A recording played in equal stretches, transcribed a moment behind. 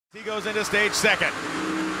He goes into stage second.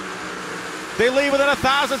 They leave within a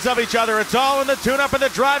thousandth of each other. It's all in the tune-up and the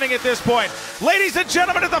driving at this point. Ladies and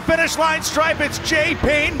gentlemen, at the finish line stripe, it's Jay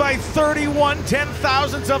Payne by 31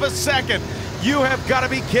 ten-thousandths of a second. You have got to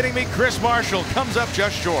be kidding me. Chris Marshall comes up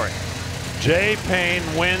just short. Jay Payne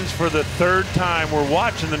wins for the third time. We're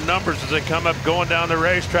watching the numbers as they come up, going down the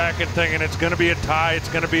racetrack and thinking it's going to be a tie, it's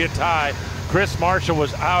going to be a tie. Chris Marshall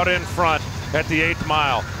was out in front at the 8th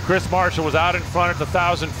mile. Chris Marshall was out in front at the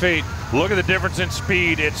 1,000 feet. Look at the difference in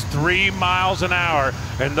speed. It's 3 miles an hour,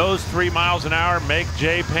 and those 3 miles an hour make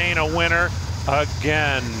Jay Payne a winner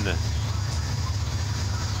again.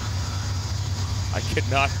 I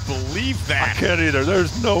cannot believe that. I can't either.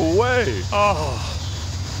 There's no way. Oh.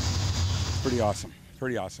 Pretty awesome.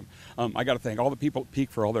 Pretty awesome. I got to thank all the people at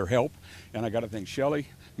Peak for all their help, and I got to thank Shelley,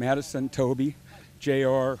 Madison, Toby,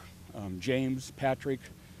 JR, James, Patrick.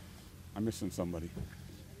 I'm missing somebody.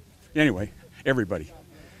 Anyway, everybody.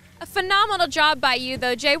 A phenomenal job by you,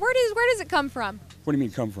 though, Jay. Where does it come from? What do you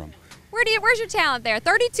mean come from? Where's your talent there?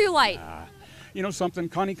 32 light. You know something?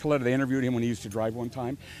 Connie Coletta, they interviewed him when he used to drive one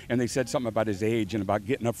time, and they said something about his age and about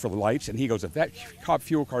getting up for the lights, and he goes, if that cop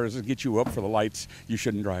fuel car doesn't get you up for the lights, you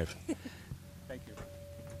shouldn't drive.